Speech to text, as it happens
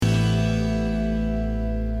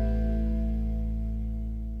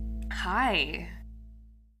Hi.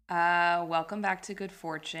 Welcome back to Good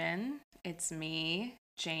Fortune. It's me,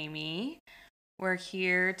 Jamie. We're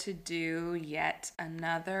here to do yet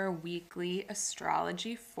another weekly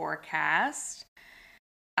astrology forecast.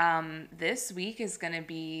 This week is going to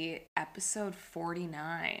be episode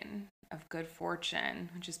 49 of Good Fortune,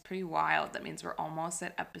 which is pretty wild. That means we're almost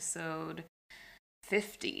at episode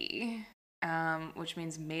 50. Which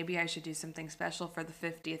means maybe I should do something special for the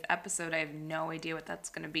 50th episode. I have no idea what that's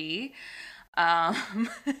going to be. Um,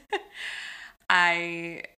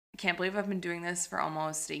 I can't believe I've been doing this for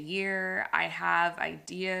almost a year. I have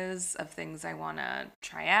ideas of things I want to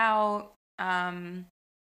try out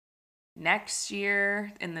next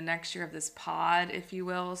year, in the next year of this pod, if you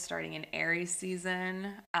will, starting in Aries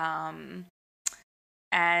season.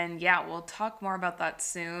 And yeah, we'll talk more about that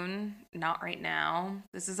soon. Not right now.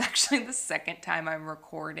 This is actually the second time I'm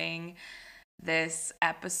recording this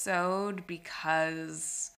episode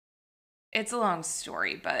because it's a long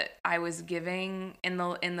story, but I was giving in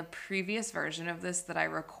the previous version of this that I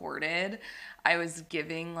recorded, I was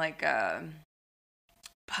giving like a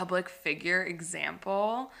public figure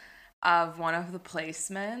example of one of the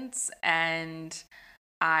placements, and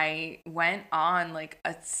I went on like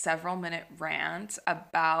a several minute rant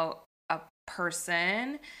about a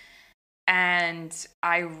person, and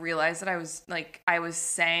I realized that I was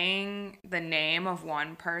saying the name of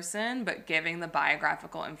one person but giving the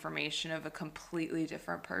biographical information of a completely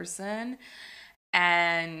different person.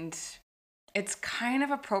 And it's kind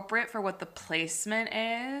of appropriate for what the placement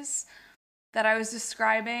is that I was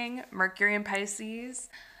describing, Mercury and Pisces.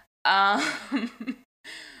 Um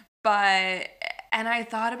but and I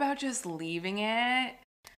thought about just leaving it,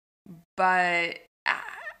 but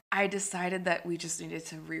I decided that we just needed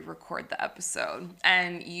to re-record the episode,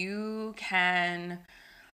 and you can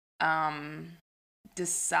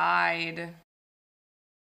decide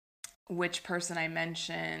which person I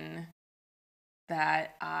mention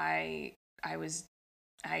that I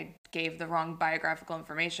gave the wrong biographical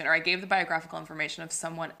information, or I gave the biographical information of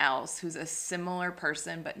someone else who's a similar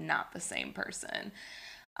person but not the same person.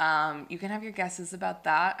 You can have your guesses about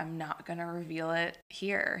that. I'm not going to reveal it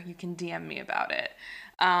here. You can DM me about it.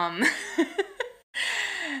 Um,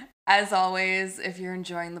 as always, if you're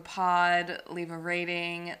enjoying the pod, leave a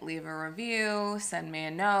rating, leave a review, send me a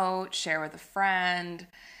note, share with a friend,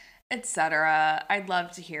 etc. I'd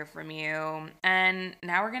love to hear from you. And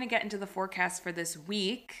now we're going to get into the forecast for this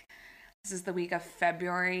week. This is the week of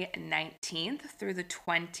February 19th through the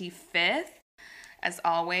 25th. As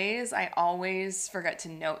always, I always forget to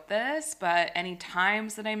note this, but any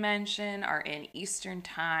times that I mention are in Eastern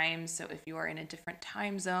time. So if you are in a different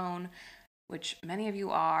time zone, which many of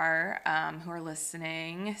you are who are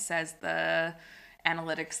listening, says the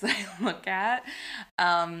analytics that I look at,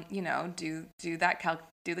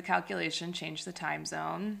 do the calculation, change the time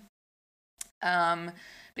zone. But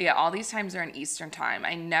yeah, all these times are in Eastern time.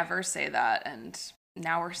 I never say that, and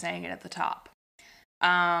now we're saying it at the top.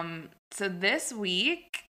 So this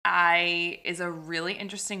week is a really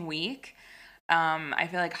interesting week. I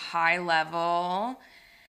feel like high level,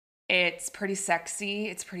 it's pretty sexy,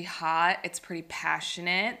 it's pretty hot, it's pretty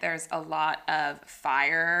passionate. There's a lot of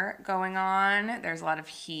fire going on. There's a lot of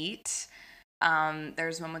heat.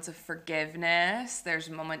 There's moments of forgiveness. There's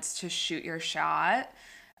moments to shoot your shot,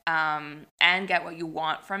 and get what you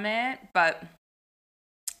want from it. But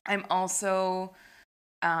I'm also,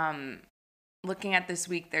 looking at this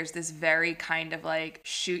week, there's this very kind of like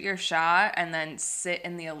shoot your shot and then sit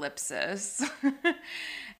in the ellipsis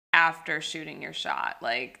after shooting your shot.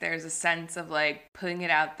 Like there's a sense of like putting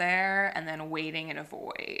it out there and then waiting in a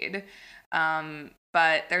void.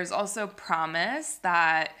 But there's also promise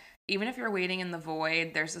that even if you're waiting in the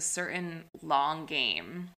void, there's a certain long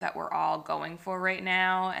game that we're all going for right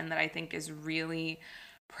now, and that I think is really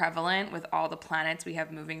prevalent with all the planets we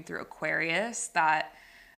have moving through Aquarius, that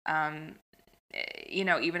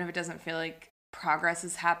even if it doesn't feel like progress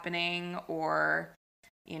is happening, or,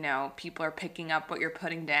 people are picking up what you're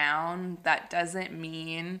putting down, that doesn't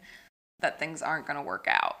mean that things aren't going to work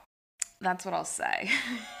out. That's what I'll say.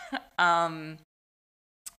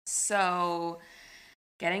 So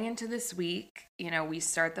getting into this week, we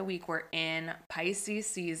start the week, we're in Pisces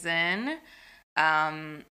season.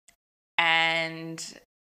 And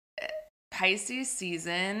Pisces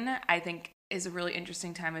season, I think, is a really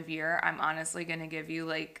interesting time of year. I'm honestly going to give you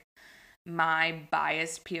like my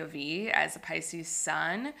biased POV as a Pisces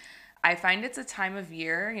sun. I find it's a time of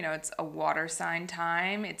year, it's a water sign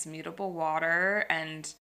time, it's mutable water,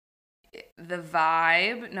 and the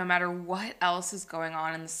vibe, no matter what else is going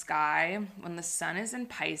on in the sky, when the sun is in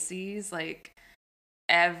Pisces, like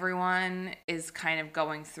everyone is kind of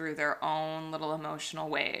going through their own little emotional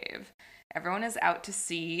wave. Everyone is out to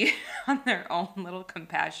sea on their own little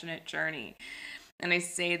compassionate journey. And I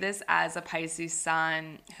say this as a Pisces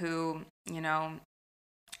sun who,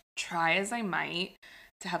 try as I might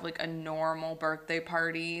to have like a normal birthday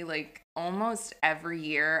party. Like almost every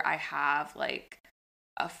year I have like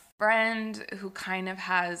a friend who kind of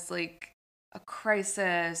has like a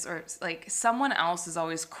crisis, or like someone else is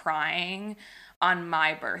always crying on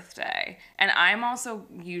my birthday. And I'm also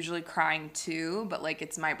usually crying too, but like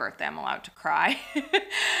it's my birthday, I'm allowed to cry.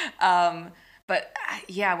 But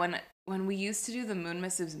yeah, when we used to do the Moon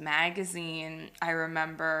Missives magazine, I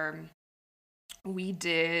remember we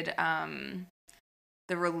did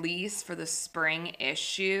the release for the spring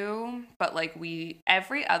issue, but like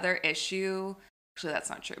every other issue, actually that's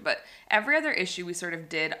not true, but every other issue we sort of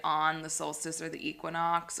did on the solstice or the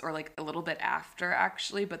equinox, or like a little bit after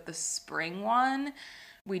actually, but the spring one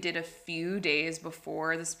we did a few days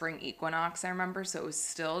before the spring equinox, I remember, so it was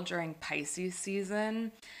still during Pisces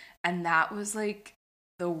season, and that was like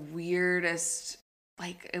the weirdest,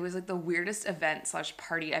 like it was like the weirdest event slash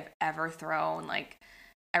party I've ever thrown. Like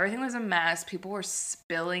everything was a mess. People were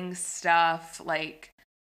spilling stuff. Like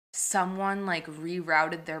someone like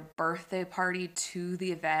rerouted their birthday party to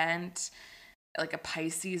the event, like a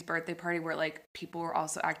Pisces birthday party where like people were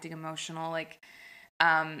also acting emotional. Like,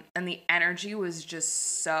 and the energy was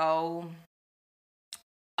just so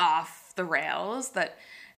off the rails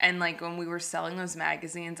and like when we were selling those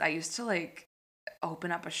magazines, I used to like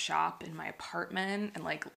open up a shop in my apartment, and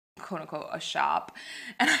like quote unquote a shop,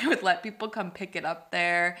 and I would let people come pick it up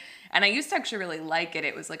there. And I used to actually really like it.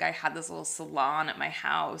 It was like I had this little salon at my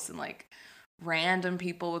house, and like random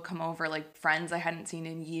people would come over, like friends I hadn't seen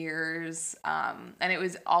in years. And it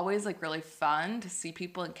was always like really fun to see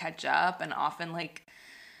people and catch up, and often like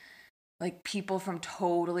people from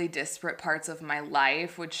totally disparate parts of my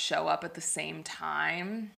life would show up at the same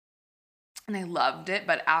time. And I loved it.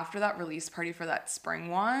 But after that release party for that spring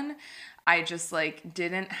one, I just like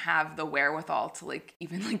didn't have the wherewithal to like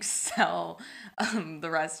even like sell the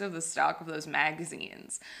rest of the stock of those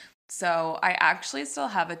magazines. So I actually still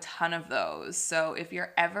have a ton of those. So if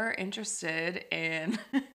you're ever interested in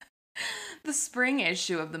the spring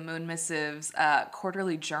issue of the Moon Missives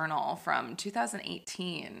quarterly journal from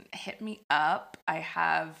 2018, hit me up. I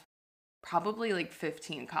have probably like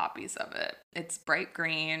 15 copies of it. It's bright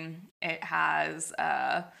green. It has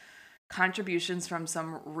contributions from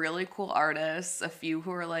some really cool artists, a few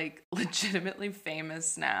who are like legitimately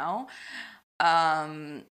famous now.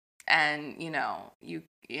 And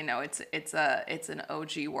it's an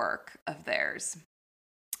OG work of theirs.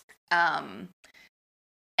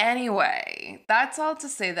 Anyway, that's all to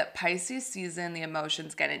say that Pisces season, the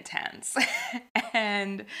emotions get intense.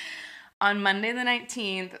 And on Monday the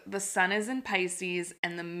 19th, the sun is in Pisces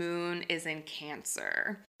and the moon is in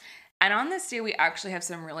Cancer. And on this day, we actually have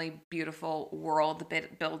some really beautiful world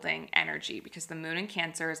building energy, because the moon in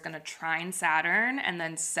Cancer is going to trine Saturn and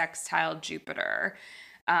then sextile Jupiter.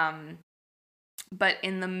 But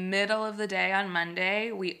in the middle of the day on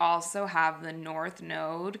Monday, we also have the North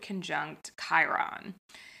Node conjunct Chiron.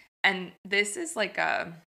 And this is like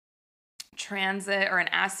a transit or an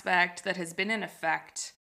aspect that has been in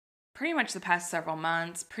effect pretty much the past several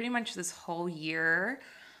months, pretty much this whole year,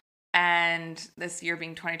 and this year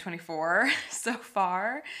being 2024 so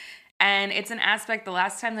far. And it's an aspect, the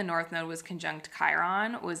last time the North Node was conjunct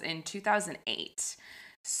Chiron was in 2008.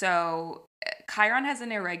 So Chiron has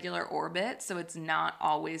an irregular orbit, so it's not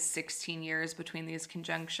always 16 years between these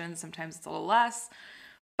conjunctions. Sometimes it's a little less,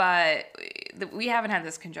 but we haven't had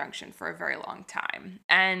this conjunction for a very long time.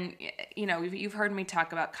 And, you've heard me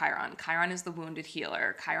talk about Chiron. Chiron is the wounded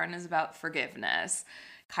healer. Chiron is about forgiveness.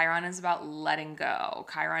 Chiron is about letting go.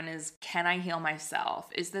 Chiron is, can I heal myself?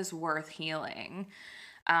 Is this worth healing?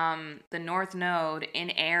 The North Node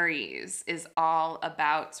in Aries is all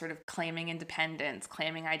about sort of claiming independence,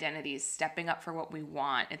 claiming identities, stepping up for what we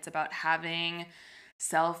want. It's about having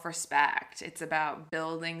self-respect. It's about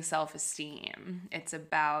building self-esteem. It's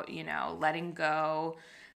about, letting go.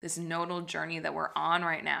 This nodal journey that we're on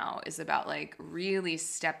right now is about like really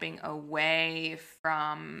stepping away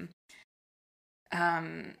from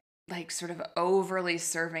like sort of overly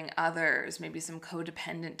serving others, maybe some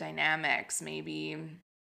codependent dynamics, maybe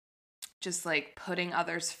just like putting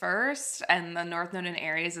others first. And the North Node in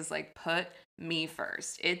Aries is like, put me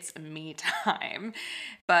first. It's me time.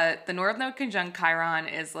 But the North Node conjunct Chiron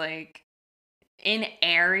is like, in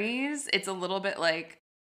Aries, it's a little bit like,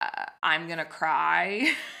 I'm gonna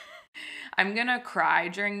cry. I'm gonna cry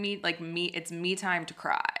during it's me time to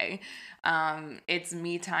cry. It's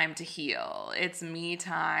me time to heal. It's me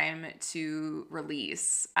time to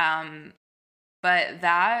release. But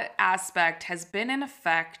that aspect has been in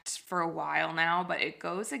effect for a while now, but it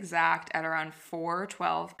goes exact at around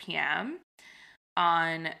 4:12 p.m.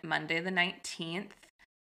 on Monday the 19th.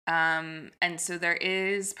 And so there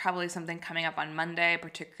is probably something coming up on Monday,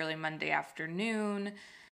 particularly Monday afternoon.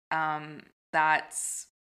 That's,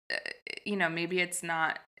 maybe it's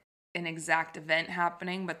not an exact event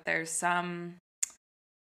happening, but there's a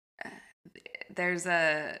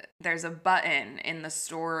button in the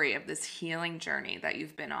story of this healing journey that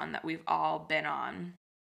you've been on, that we've all been on,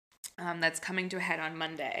 that's coming to a head on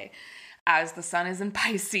Monday, as the sun is in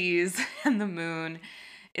Pisces and the moon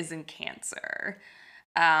is in Cancer.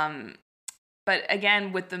 But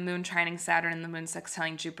again, with the moon trining Saturn and the moon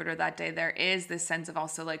sextiling Jupiter that day, there is this sense of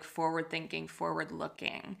also like forward thinking, forward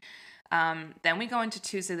looking. Then we go into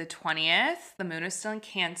Tuesday the 20th. The moon is still in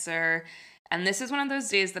Cancer. And this is one of those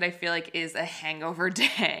days that I feel like is a hangover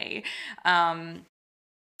day. At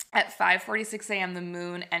 5:46 a.m., the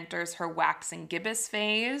moon enters her waxing gibbous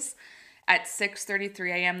phase. At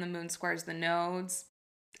 6:33 a.m., the moon squares the nodes.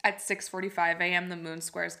 At 6:45 a.m., the moon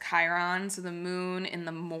squares Chiron. So the moon in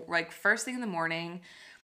the first thing in the morning,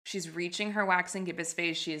 she's reaching her waxing gibbous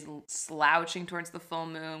phase. She is slouching towards the full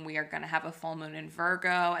moon. We are going to have a full moon in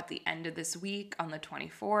Virgo at the end of this week on the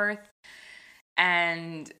 24th.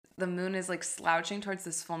 And the moon is like slouching towards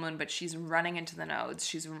this full moon, but she's running into the nodes.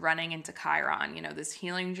 She's running into Chiron. This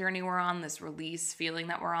healing journey we're on, this release feeling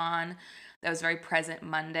that we're on, that was very present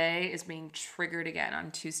Monday, is being triggered again on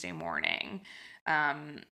Tuesday morning.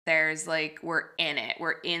 There's we're in it.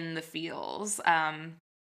 We're in the feels. Then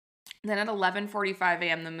at 11:45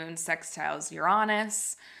 a.m., the moon sextiles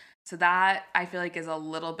Uranus. So that I feel like is a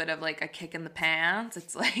little bit of like a kick in the pants.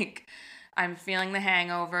 It's like I'm feeling the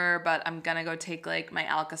hangover, but I'm gonna go take like my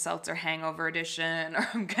Alka-Seltzer hangover edition, or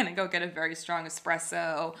I'm gonna go get a very strong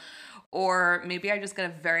espresso, or maybe I just get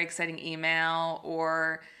a very exciting email,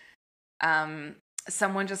 or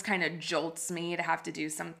someone just kind of jolts me to have to do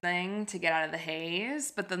something to get out of the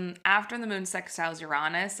haze. But then after the moon sextiles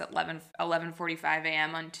Uranus at 11:45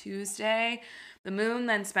 a.m. on Tuesday, the moon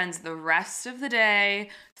then spends the rest of the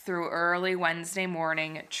day through early Wednesday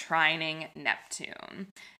morning trining Neptune,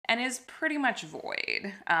 and is pretty much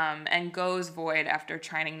void, and goes void after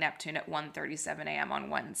trining Neptune at 1:37 a.m.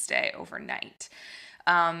 on Wednesday overnight.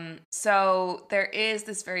 So there is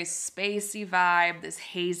this very spacey vibe, this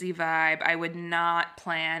hazy vibe. I would not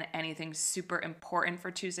plan anything super important for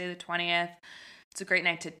Tuesday the 20th. It's a great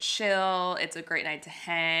night to chill. It's a great night to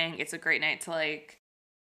hang. It's a great night to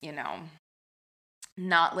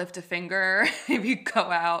not lift a finger if you go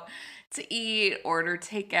out to eat, order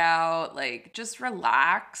takeout, just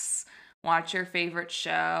relax, watch your favorite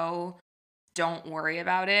show. Don't worry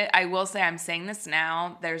about it. I will say, I'm saying this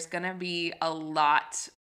now, there's going to be a lot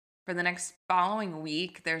for the next following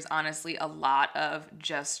week. There's honestly a lot of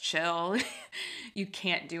just chill. You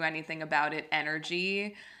can't do anything about it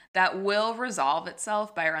energy that will resolve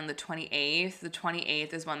itself by around the 28th. The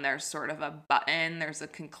 28th is when there's sort of a button, there's a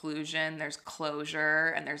conclusion, there's closure,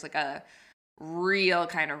 and there's like a real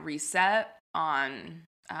kind of reset on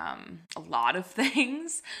a lot of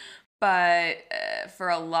things. But for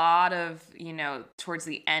a lot of, towards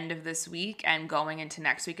the end of this week and going into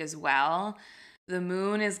next week as well, the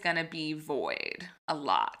moon is going to be void a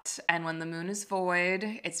lot. And when the moon is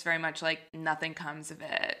void, it's very much like nothing comes of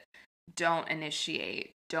it. Don't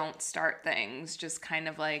initiate. Don't start things. Just kind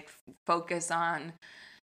of focus on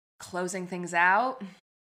closing things out,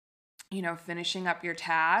 finishing up your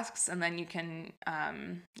tasks, and then you can,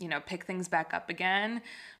 pick things back up again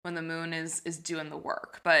when the moon is doing the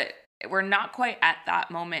work. But we're not quite at that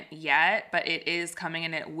moment yet, but it is coming,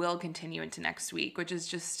 and it will continue into next week, which is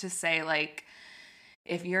just to say,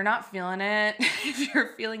 if you're not feeling it, if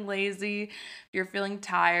you're feeling lazy, if you're feeling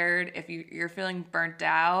tired, if you're feeling burnt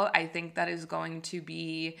out, I think that is going to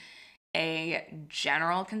be a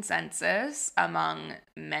general consensus among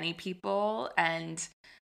many people, and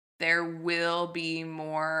there will be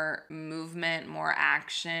more movement, more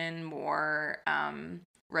action, more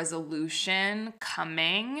resolution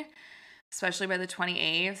coming, especially by the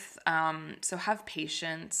 28th. So have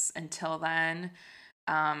patience until then.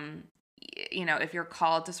 If you're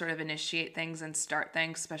called to sort of initiate things and start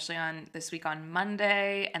things, especially on this week on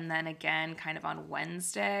Monday, and then again kind of on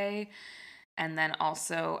Wednesday, and then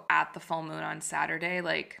also at the full moon on Saturday,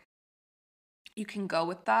 you can go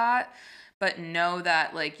with that, but know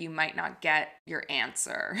that you might not get your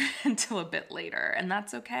answer until a bit later, and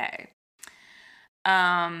that's okay.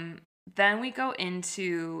 then we go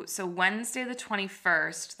into, so Wednesday the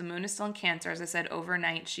 21st, the moon is still in Cancer. As I said,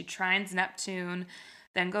 overnight, she trines Neptune,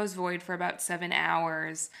 then goes void for about 7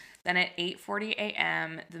 hours. Then at 8:40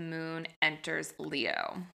 a.m., the moon enters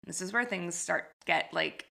Leo. This is where things start to get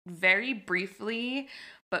like very briefly,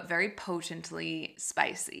 but very potently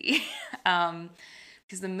spicy.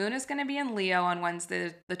 Because the moon is going to be in Leo on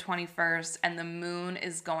Wednesday the 21st, and the moon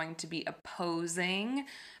is going to be opposing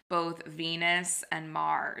both Venus and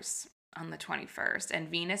Mars on the 21st. And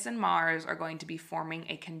Venus and Mars are going to be forming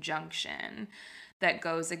a conjunction that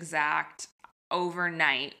goes exact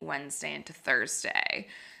overnight, Wednesday into Thursday.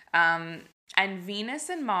 And Venus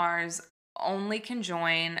and Mars only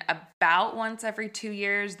conjoin about once every 2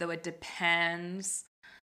 years, though it depends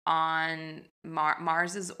on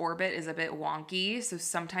Mars's orbit is a bit wonky, so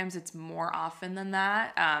sometimes it's more often than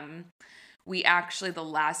that. We actually, the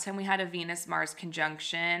last time we had a Venus-Mars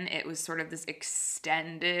conjunction, it was sort of this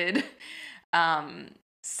extended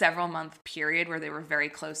several month period where they were very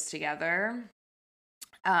close together.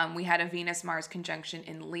 We had a Venus-Mars conjunction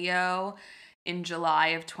in Leo in July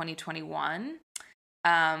of 2021.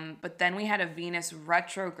 But then we had a Venus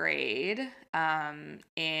retrograde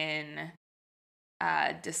in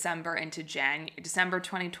December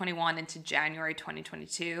 2021 into January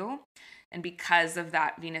 2022. And because of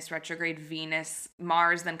that Venus retrograde,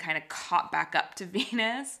 Mars then kind of caught back up to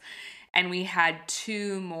Venus. And we had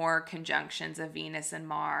 2 more conjunctions of Venus and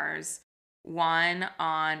Mars. One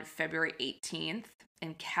on February 18th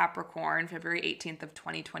in Capricorn, February 18th of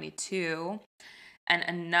 2022. And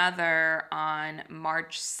another on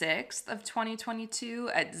March 6th of 2022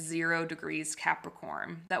 at 0 degrees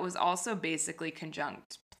Capricorn. That was also basically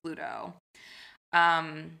conjunct Pluto.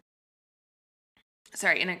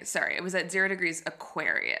 It was at 0 degrees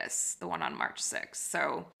Aquarius, the one on March 6th.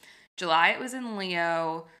 So July it was in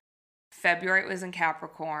Leo, February it was in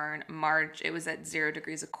Capricorn, March it was at 0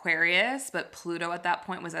 degrees Aquarius, but Pluto at that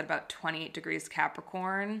point was at about 28 degrees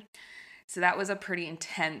Capricorn. So that was a pretty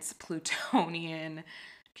intense Plutonian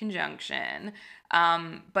conjunction.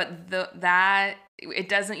 But that it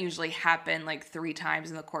doesn't usually happen like 3 times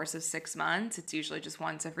in the course of 6 months. It's usually just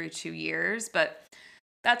once every 2 years. But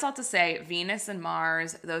that's all to say, Venus and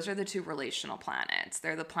Mars, those are the 2 relational planets.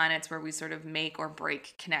 They're the planets where we sort of make or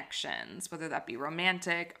break connections, whether that be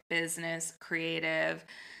romantic, business, creative,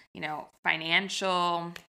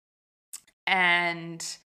 financial. And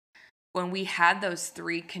when we had those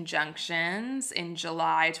 3 conjunctions in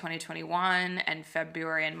July 2021 and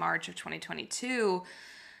February and March of 2022,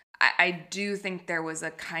 I do think there was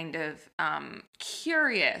a kind of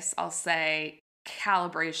curious, I'll say,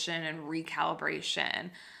 calibration and recalibration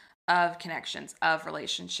of connections, of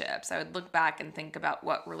relationships. I would look back and think about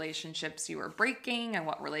what relationships you were breaking and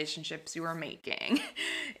what relationships you were making.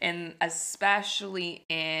 And especially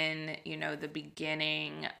in, the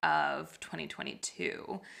beginning of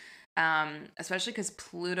 2022. Especially because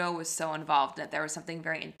Pluto was so involved in it. There was something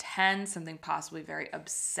very intense, something possibly very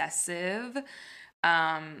obsessive.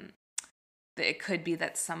 It could be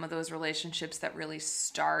that some of those relationships that really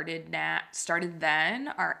started then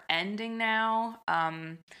are ending now,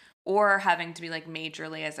 or having to be like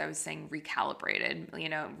majorly, as I was saying, recalibrated,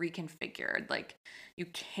 reconfigured. Like you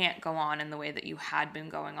can't go on in the way that you had been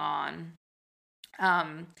going on.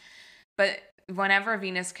 But whenever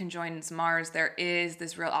Venus conjoins Mars, there is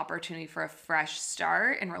this real opportunity for a fresh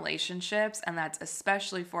start in relationships, and that's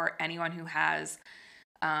especially for anyone who has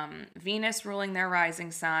Venus ruling their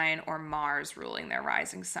rising sign or Mars ruling their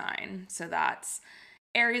rising sign. So that's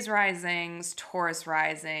Aries risings, Taurus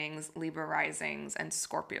risings, Libra risings, and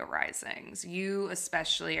Scorpio risings. You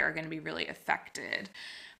especially are going to be really affected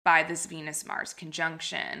by this Venus-Mars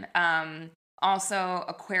conjunction. Also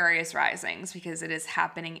Aquarius risings, because it is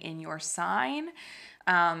happening in your sign.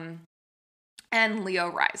 And Leo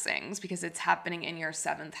risings, because it's happening in your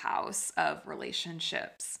 7th house of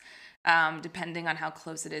relationships. Depending on how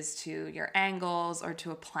close it is to your angles or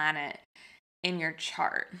to a planet in your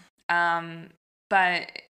chart.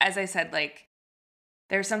 But as I said, like,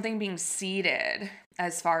 there's something being seeded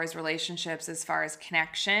as far as relationships, as far as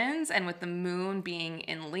connections. And with the moon being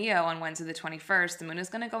in Leo on Wednesday the 21st, the moon is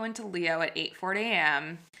going to go into Leo at 8:40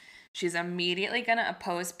 a.m. She's immediately going to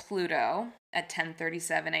oppose Pluto at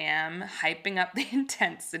 10:37 a.m., hyping up the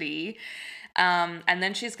intensity. And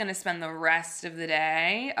then she's going to spend the rest of the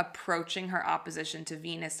day approaching her opposition to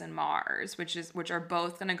Venus and Mars, which are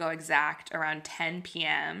both going to go exact around 10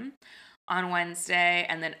 p.m. on Wednesday,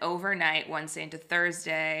 and then overnight, Wednesday into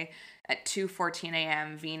Thursday at 2:14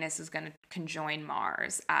 a.m., Venus is going to conjoin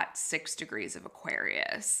Mars at 6 degrees of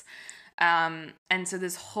Aquarius. And so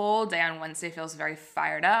this whole day on Wednesday feels very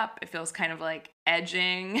fired up. It feels kind of like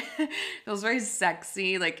edging. It feels very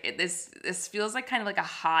sexy. Like this feels like kind of like a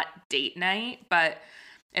hot date night, but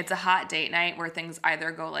it's a hot date night where things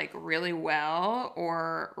either go like really well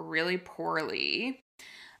or really poorly.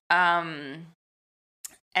 And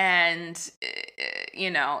it's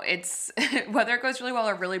whether it goes really well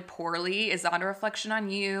or really poorly is not a reflection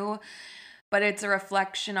on you, but it's a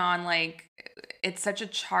reflection on like it's such a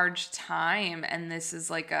charged time, and this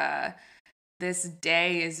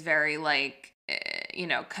day is very like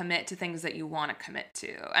commit to things that you want to commit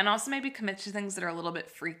to, and also maybe commit to things that are a little bit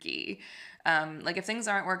freaky. Like if things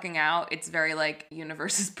aren't working out, it's very like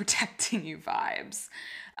universe is protecting you vibes.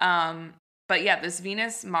 But yeah, this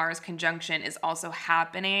Venus Mars conjunction is also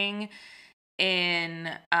happening in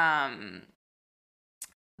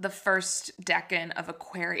the first decan of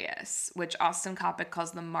Aquarius, which Austin Coppock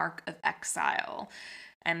calls the mark of exile.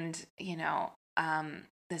 And,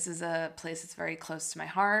 this is a place that's very close to my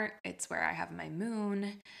heart. It's where I have my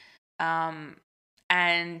moon.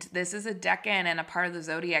 And this is a decan and a part of the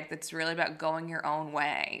zodiac that's really about going your own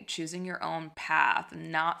way, choosing your own path,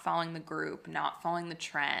 not following the group, not following the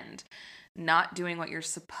trend, not doing what you're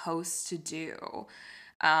supposed to do.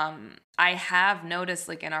 I have noticed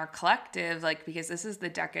like in our collective, like because this is the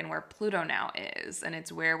decan where Pluto now is, and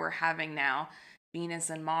it's where we're having now Venus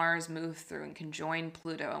and Mars move through and conjoin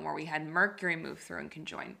Pluto, and where we had Mercury move through and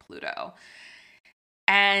conjoin Pluto.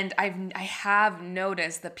 And I have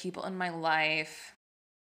noticed that people in my life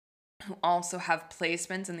who also have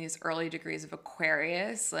placements in these early degrees of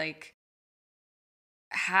Aquarius, like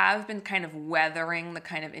have been kind of weathering the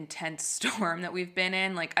kind of intense storm that we've been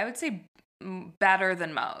in. Like I would say better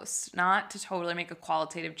than most, not to totally make a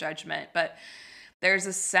qualitative judgment, but there's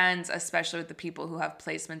a sense, especially with the people who have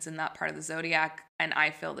placements in that part of the zodiac, and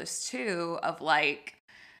I feel this too, of like,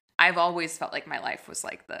 I've always felt like my life was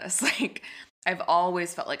like this. Like, I've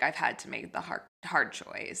always felt like I've had to make the hard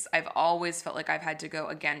choice. I've always felt like I've had to go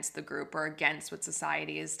against the group or against what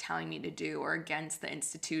society is telling me to do or against the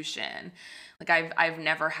institution. Like I've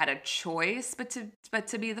never had a choice but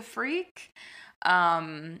to be the freak.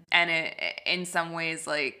 And it in some ways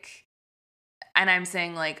like, and I'm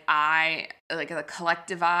saying like I like the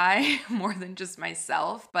collective I more than just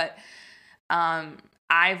myself, but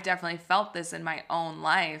I've definitely felt this in my own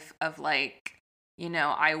life of like,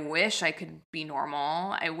 I wish I could be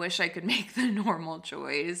normal. I wish I could make the normal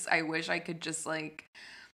choice. I wish I could just like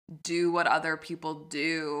do what other people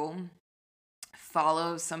do,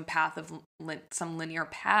 follow some path of some linear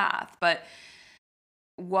path. But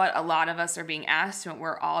what a lot of us are being asked, and what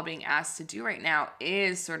we're all being asked to do right now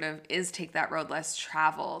is take that road less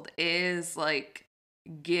traveled, is like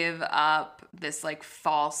give up this like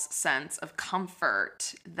false sense of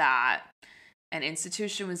comfort that an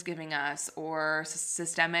institution was giving us, or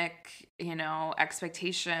systemic,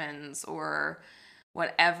 expectations, or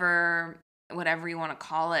whatever you want to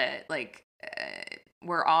call it. Like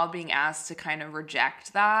we're all being asked to kind of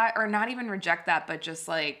reject that, or not even reject that, but just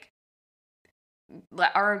like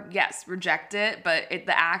reject it. But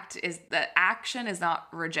the action is not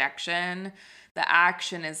rejection. The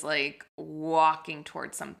action is like walking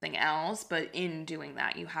towards something else, but in doing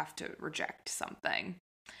that you have to reject something.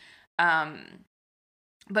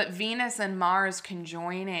 But Venus and Mars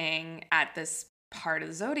conjoining at this part of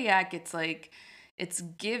the zodiac, it's like it's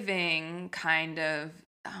giving kind of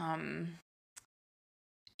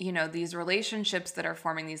these relationships that are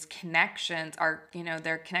forming, these connections are,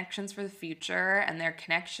 they're connections for the future, and they're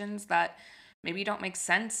connections that maybe don't make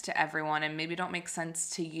sense to everyone and maybe don't make sense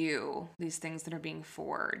to you. These things that are being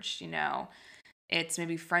forged, it's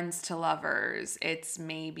maybe friends to lovers. It's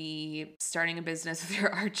maybe starting a business with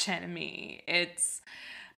your arch enemy. It's,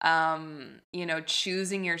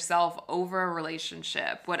 choosing yourself over a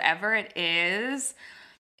relationship. Whatever it is,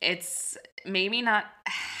 it's maybe not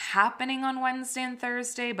happening on Wednesday and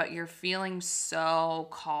Thursday, but you're feeling so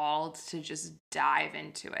called to just dive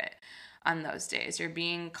into it on those days. You're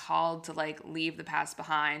being called to like leave the past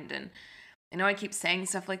behind. And I know I keep saying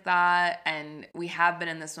stuff like that, and we have been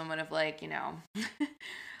in this moment of like,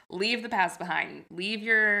 leave the past behind, leave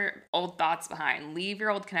your old thoughts behind, leave your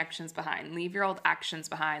old connections behind, leave your old actions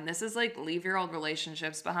behind. This is like leave your old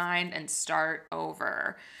relationships behind and start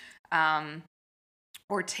over.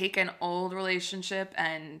 Or take an old relationship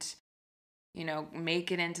and,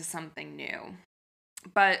 make it into something new.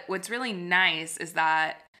 But what's really nice is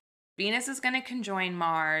that Venus is going to conjoin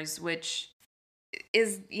Mars, which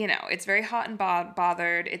is, it's very hot and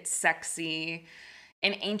bothered. It's sexy.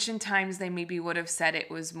 In ancient times, they maybe would have said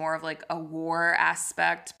it was more of like a war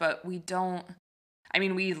aspect, but I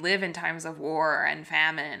mean, we live in times of war and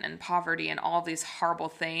famine and poverty and all these horrible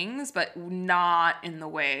things, but not in the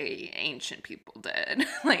way ancient people did.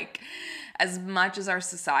 Like, as much as our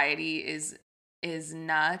society is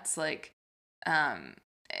nuts, like, um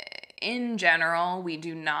in general, we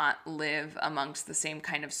do not live amongst the same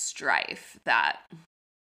kind of strife that,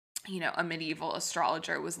 a medieval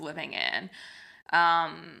astrologer was living in.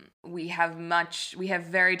 We have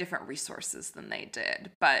very different resources than they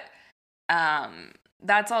did, but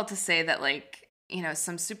that's all to say that, like,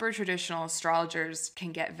 some super traditional astrologers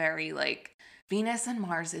can get very like, Venus and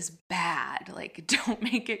Mars is bad, like, don't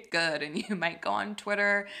make it good. And you might go on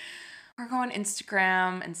Twitter or go on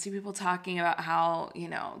Instagram and see people talking about how,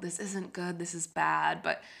 this isn't good, this is bad.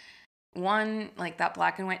 But one, like, that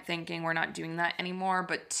black and white thinking, we're not doing that anymore.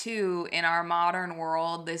 But two, in our modern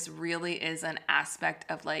world, this really is an aspect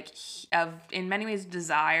of, like, of, in many ways,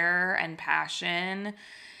 desire and passion.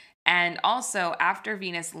 And also, after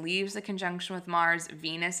Venus leaves the conjunction with Mars,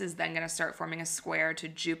 Venus is then going to start forming a square to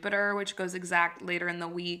Jupiter, which goes exact later in the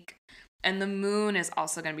week. And the moon is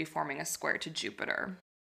also going to be forming a square to Jupiter,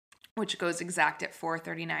 which goes exact at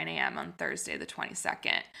 4:39 a.m. on Thursday, the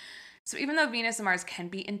 22nd. So even though Venus and Mars can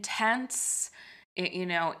be intense, it,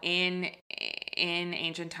 in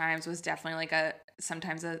ancient times was definitely like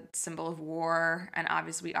sometimes a symbol of war. And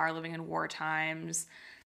obviously we are living in war times.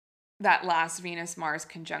 That last Venus-Mars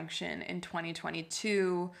conjunction in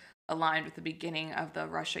 2022 aligned with the beginning of the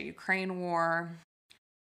Russia-Ukraine war.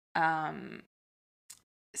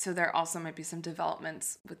 So there also might be some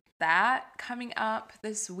developments with that coming up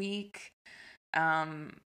this week.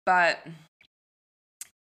 But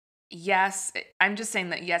yes, I'm just saying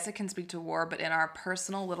that, yes, it can speak to war, but in our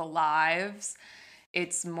personal little lives,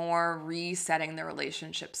 it's more resetting the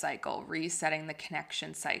relationship cycle, resetting the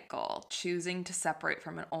connection cycle, choosing to separate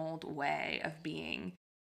from an old way of being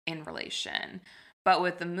in relation. But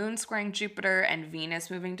with the moon squaring Jupiter and Venus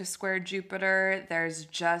moving to square Jupiter, there's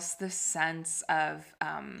just this sense of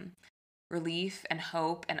relief and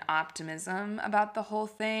hope and optimism about the whole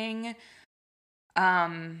thing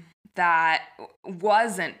that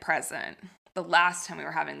wasn't present the last time we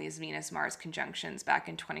were having these Venus-Mars conjunctions back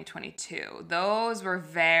in 2022. Those were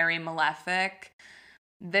very malefic.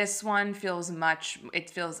 This one feels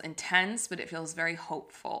intense, but it feels very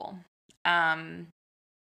hopeful.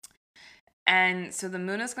 And so the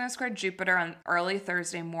moon is going to square Jupiter on early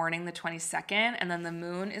Thursday morning, the 22nd, and then the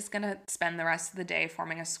moon is going to spend the rest of the day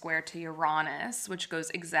forming a square to Uranus, which goes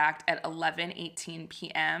exact at 11:18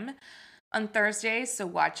 p.m. on Thursday. So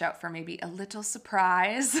watch out for maybe a little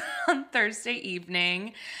surprise on Thursday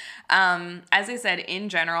evening. As I said, in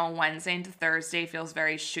general, Wednesday into Thursday feels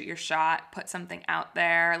very shoot your shot, put something out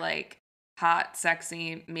there, like hot,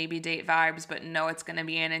 sexy, maybe date vibes, but no, it's going to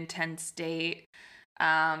be an intense date.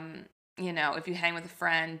 If you hang with a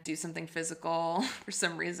friend, do something physical. For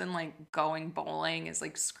some reason, like, going bowling is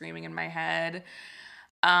like screaming in my head.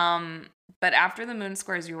 But after the moon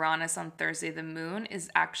squares Uranus on Thursday, the moon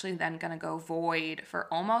is actually then going to go void for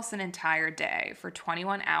almost an entire day, for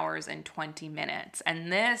 21 hours and 20 minutes.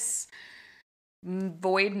 And this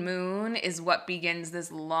void moon is what begins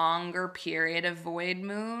this longer period of void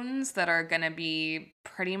moons that are going to be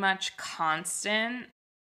pretty much constant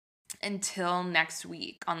until next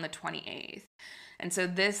week on the 28th. And so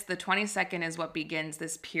the 22nd is what begins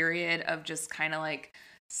this period of just kind of like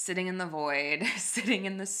sitting in the void, sitting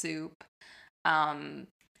in the soup,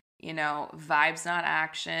 vibes, not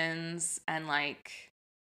actions, and like,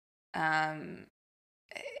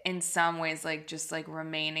 in some ways, like, just like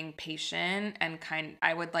remaining patient and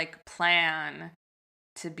I would like plan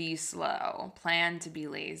to be slow, plan to be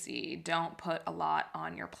lazy, don't put a lot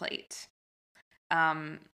on your plate.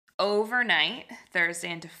 Overnight,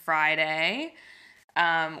 Thursday into Friday,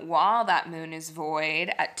 while that moon is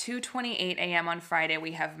void, at 2:28 a.m. on Friday,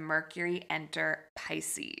 we have Mercury enter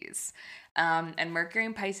Pisces. And Mercury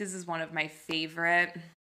in Pisces is one of my favorite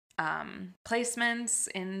placements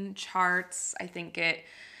in charts. I think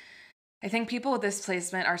people with this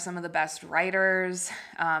placement are some of the best writers,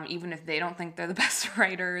 even if they don't think they're the best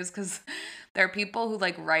writers, because there are people who,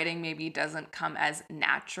 like, writing maybe doesn't come as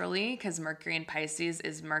naturally, because Mercury in Pisces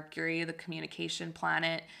is Mercury, the communication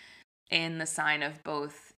planet, in the sign of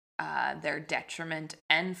both their detriment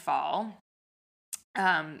and fall.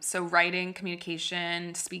 So writing,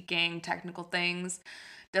 communication, speaking, technical things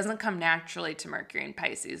doesn't come naturally to Mercury in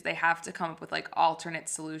Pisces. They have to come up with like alternate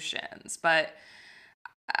solutions. But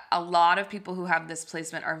a lot of people who have this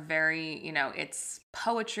placement are very, it's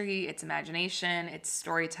poetry, it's imagination, it's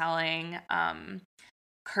storytelling.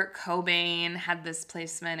 Kurt Cobain had this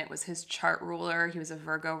placement. It was his chart ruler. He was a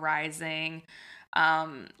Virgo rising.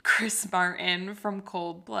 Chris Martin from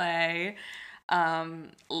Coldplay,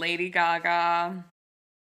 Lady Gaga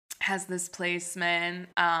has this placement.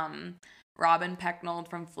 Robin Pecknold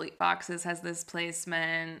from Fleet Foxes has this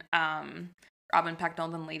placement. Robin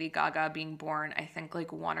Pecknold and Lady Gaga being born, I think,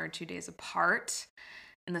 like 1 or 2 days apart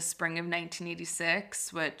in the spring of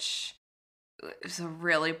 1986, which is a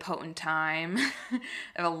really potent time. I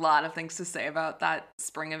have a lot of things to say about that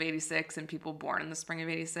spring of 86 and people born in the spring of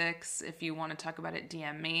 86. If you want to talk about it,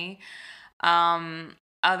 DM me.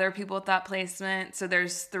 Other people with that placement. So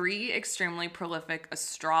there's 3 extremely prolific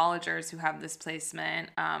astrologers who have this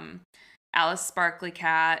placement. Alice Sparkly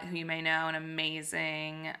Cat, who you may know, an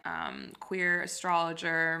amazing queer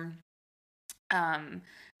astrologer. They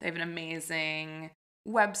have an amazing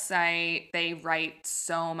website. They write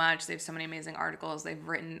so much. They have so many amazing articles. They've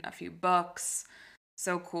written a few books.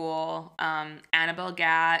 So cool. Annabelle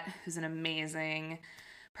Gatt, who's an amazing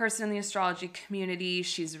person in the astrology community.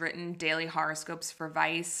 She's written daily horoscopes for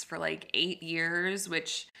Vice for like 8 years,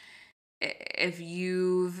 which if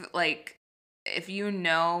you've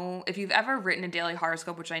ever written a daily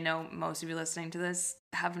horoscope, which I know most of you listening to this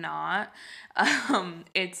have not,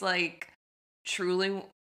 it's like truly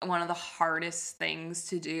one of the hardest things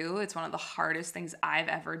to do. It's one of the hardest things I've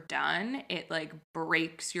ever done. It like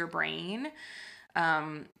breaks your brain,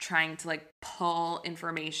 trying to like pull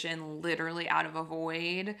information literally out of a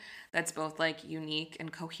void that's both like unique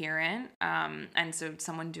and coherent. And so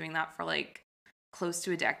someone doing that for like close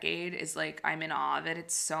to a decade is like, I'm in awe of it.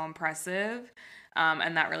 It's so impressive.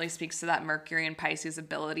 And that really speaks to that Mercury and Pisces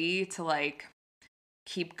ability to like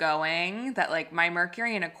keep going. That like my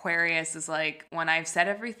Mercury in Aquarius is like, when I've said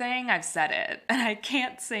everything, I've said it and I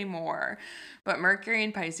can't say more. But Mercury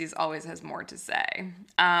in Pisces always has more to say.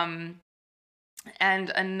 And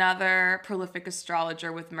another prolific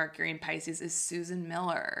astrologer with Mercury in Pisces is Susan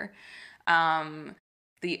Miller,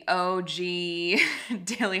 the OG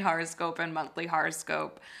daily horoscope and monthly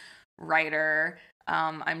horoscope writer.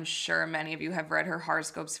 I'm sure many of you have read her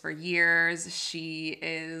horoscopes for years. She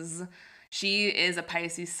is a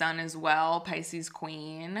Pisces sun as well, Pisces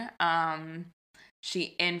queen.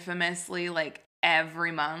 She infamously, like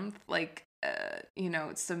every month, like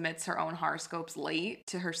submits her own horoscopes late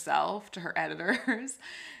to herself, to her editors.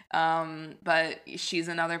 But she's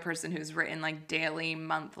another person who's written like daily,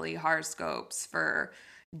 monthly horoscopes for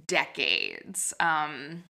decades.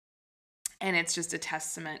 And it's just a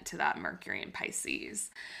testament to that Mercury in Pisces.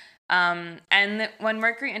 When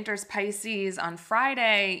Mercury enters Pisces on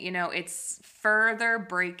Friday, it's further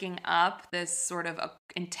breaking up this sort of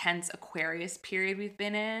intense Aquarius period we've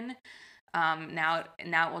been in. Now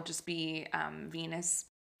it will just be Venus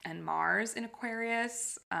and Mars in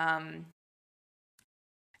Aquarius. And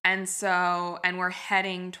we're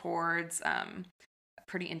heading towards a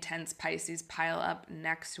pretty intense Pisces pile up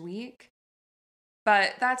next week.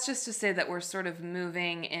 But that's just to say that we're sort of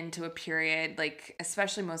moving into a period, like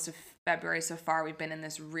especially most of February so far, we've been in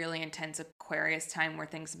this really intense Aquarius time where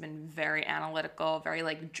things have been very analytical, very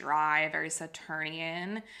like dry, very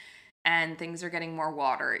Saturnian, and things are getting more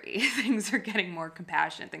watery. Things are getting more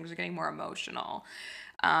compassionate. Things are getting more emotional.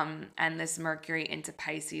 And this Mercury into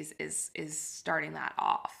Pisces is starting that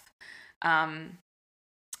off.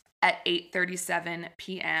 At 8:37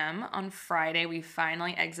 p.m. on Friday, we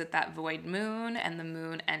finally exit that void moon, and the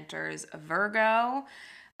moon enters Virgo,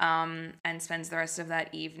 and spends the rest of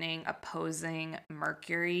that evening opposing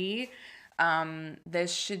Mercury.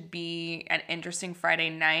 This should be an interesting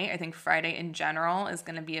Friday night. I think Friday in general is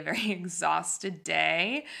going to be a very exhausted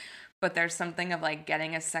day. But there's something of like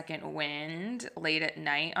getting a second wind late at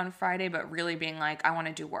night on Friday, but really being like, I want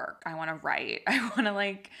to do work. I want to write. I want to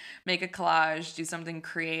like make a collage, do something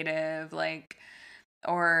creative, like,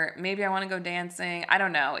 or maybe I want to go dancing. I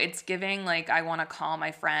don't know. It's giving like I want to call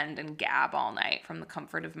my friend and gab all night from the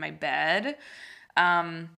comfort of my bed.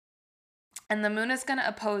 And the moon is going to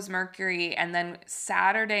oppose Mercury. And then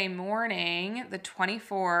Saturday morning, the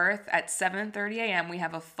 24th at 7:30 a.m., we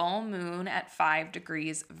have a full moon at 5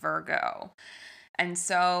 degrees Virgo. And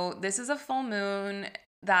so this is a full moon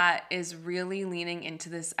that is really leaning into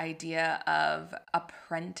this idea of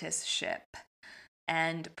apprenticeship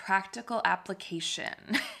and practical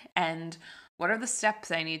application. And what are the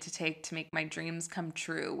steps I need to take to make my dreams come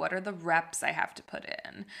true? What are the reps I have to put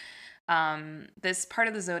in? This part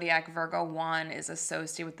of the zodiac, Virgo 1, is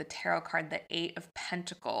associated with the tarot card, the 8 of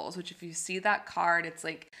Pentacles, which if you see that card, it's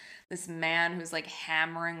like this man who's like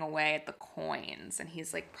hammering away at the coins and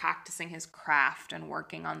he's like practicing his craft and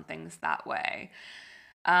working on things that way.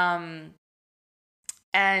 And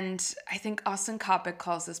I think Austin Coppock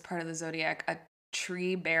calls this part of the zodiac a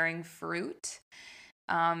tree bearing fruit.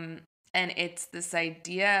 And it's this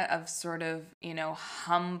idea of sort of, you know,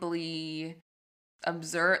 humbly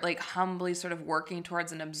humbly sort of working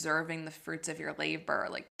towards and observing the fruits of your labor,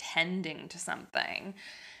 like tending to something.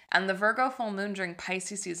 And the Virgo full moon during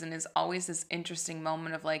Pisces season is always this interesting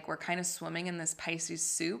moment of like, we're kind of swimming in this Pisces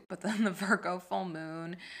soup, but then the Virgo full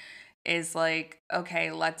moon is like,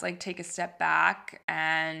 okay, let's like take a step back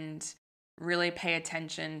and really pay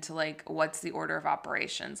attention to like, what's the order of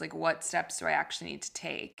operations? Like, what steps do I actually need to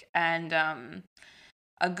take? And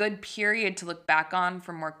a good period to look back on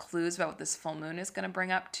for more clues about what this full moon is going to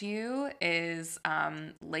bring up to you is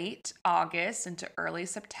late August into early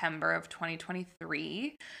September of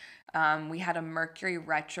 2023. We had a Mercury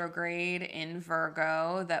retrograde in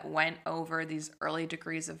Virgo that went over these early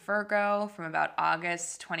degrees of Virgo from about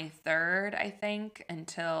August 23rd, I think,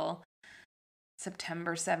 until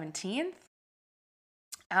September 17th.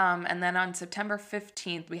 And then on September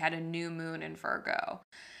 15th, we had a new moon in Virgo.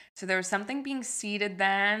 So there was something being seeded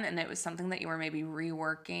then, and it was something that you were maybe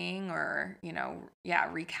reworking or, you know,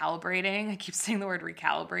 recalibrating. I keep saying the word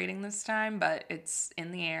recalibrating this time, but it's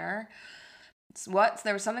in the air.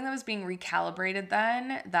 There was something that was being recalibrated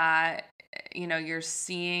then that, you know, you're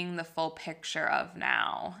seeing the full picture of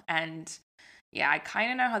now. And yeah, I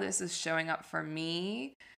kind of know how this is showing up for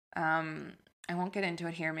me. I won't get into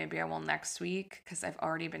it here. Maybe I will next week because I've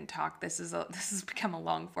already been talked. This has become a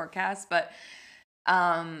long forecast, but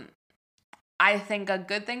I think a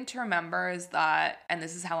good thing to remember is that, and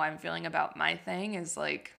this is how I'm feeling about my thing, is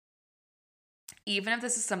like, even if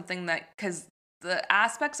this is something that, because the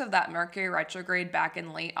aspects of that Mercury retrograde back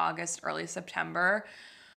in late August, early September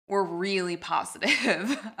were really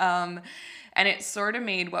positive. And it sort of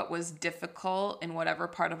made what was difficult in whatever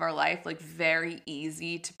part of our life, like very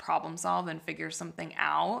easy to problem solve and figure something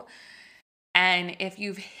out. And if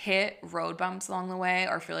you've hit road bumps along the way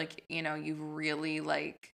or feel like, you know, you've really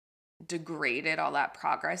like degraded all that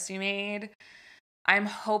progress you made, I'm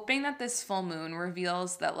hoping that this full moon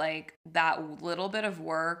reveals that like that little bit of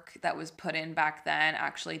work that was put in back then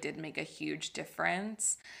actually did make a huge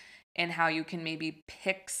difference in how you can maybe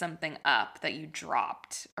pick something up that you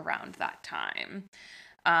dropped around that time.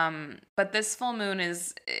 But this full moon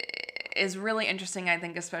is really interesting, I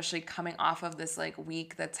think, especially coming off of this like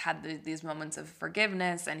week that's had these moments of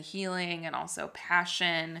forgiveness and healing and also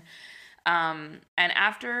passion. And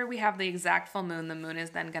after we have the exact full moon, the moon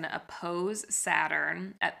is then going to oppose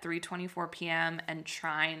Saturn at 3:24 p.m. and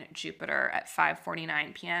trine Jupiter at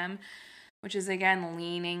 5:49 p.m., which is again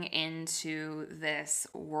leaning into this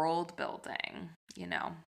world building, you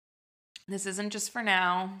know. This isn't just for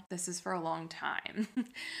now, this is for a long time.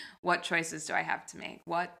 What choices do I have to make?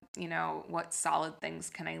 What solid things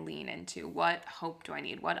can I lean into? What hope do I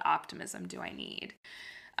need? What optimism do I need?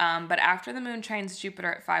 But after the moon trines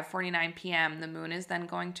Jupiter at 5:49 p.m., the moon is then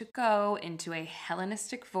going to go into a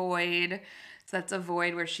Hellenistic void. So that's a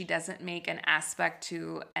void where she doesn't make an aspect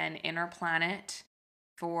to an inner planet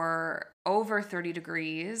for over 30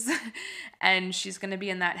 degrees. And she's going to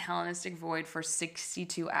be in that Hellenistic void for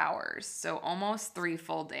 62 hours. So almost 3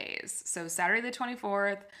 full days. So Saturday the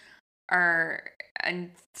 24th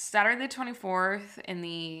in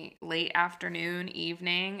the late afternoon,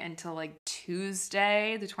 evening until like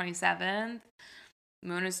Tuesday the 27th,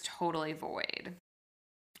 moon is totally void.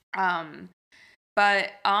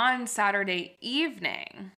 But on Saturday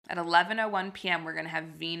evening at 11:01 p.m., we're going to have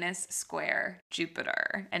Venus square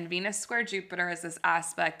Jupiter. And Venus square Jupiter is this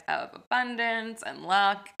aspect of abundance and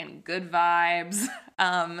luck and good vibes.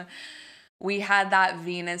 We had that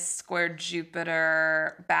Venus square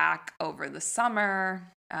Jupiter back over the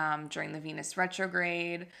summer during the Venus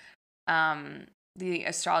retrograde. The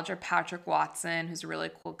astrologer Patrick Watson, who's a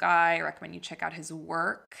really cool guy, I recommend you check out his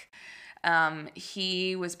work.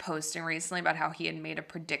 He was posting recently about how he had made a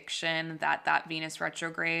prediction that Venus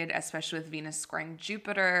retrograde, especially with Venus squaring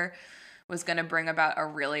Jupiter, was going to bring about a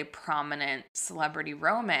really prominent celebrity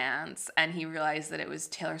romance. And he realized that it was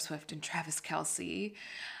Taylor Swift and Travis Kelce,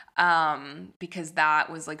 because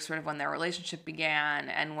that was like sort of when their relationship began.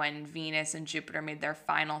 And when Venus and Jupiter made their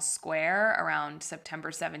final square around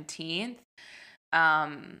September 17th,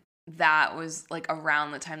 that was like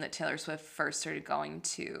around the time that Taylor Swift first started going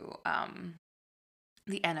to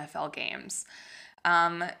the NFL games.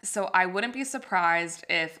 So I wouldn't be surprised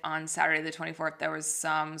if on Saturday the 24th there was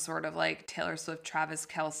some sort of like Taylor Swift, Travis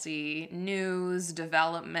Kelce news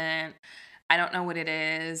development. I don't know what it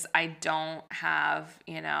is. I don't have,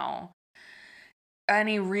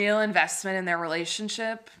 any real investment in their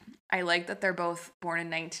relationship. I like that they're both born in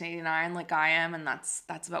 1989 like I am, and that's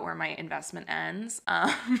about where my investment ends.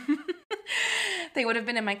 They would have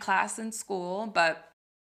been in my class in school, but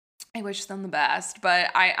I wish them the best,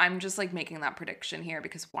 but I'm just like making that prediction here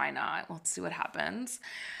because why not? Let's see what happens.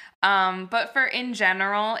 But for in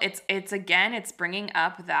general, it's again, it's bringing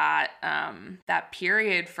up that that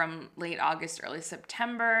period from late August, early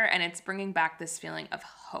September, and it's bringing back this feeling of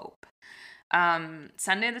hope.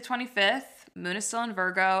 Sunday the 25th, moon is still in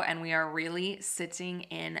Virgo, and we are really sitting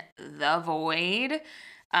in the void.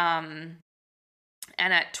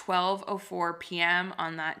 And at 12:04 p.m.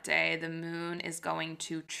 on that day, the moon is going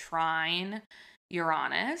to trine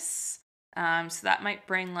Uranus. So that might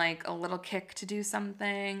bring like a little kick to do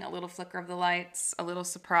something, a little flicker of the lights, a little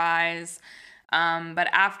surprise. But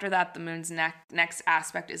after that, the moon's next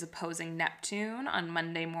aspect is opposing Neptune on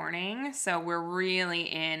Monday morning. So we're really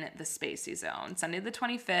in the spacey zone. Sunday the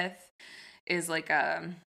 25th is like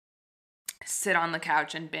a sit on the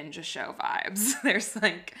couch and binge a show vibes. There's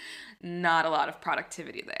like not a lot of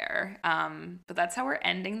productivity there. But that's how we're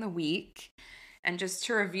ending the week. And just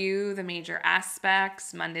to review the major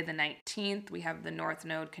aspects, Monday the 19th, we have the North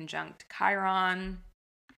Node conjunct Chiron.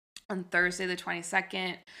 On Thursday the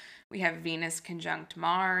 22nd, we have Venus conjunct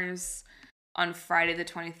Mars. On Friday the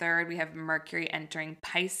 23rd, we have Mercury entering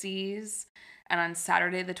Pisces. And on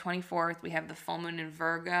Saturday the 24th, we have the full moon in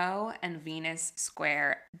Virgo and Venus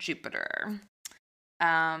square Jupiter.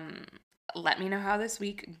 Let me know how this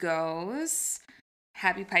week goes.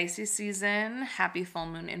 Happy Pisces season, happy full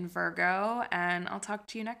moon in Virgo, and I'll talk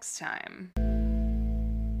to you next time.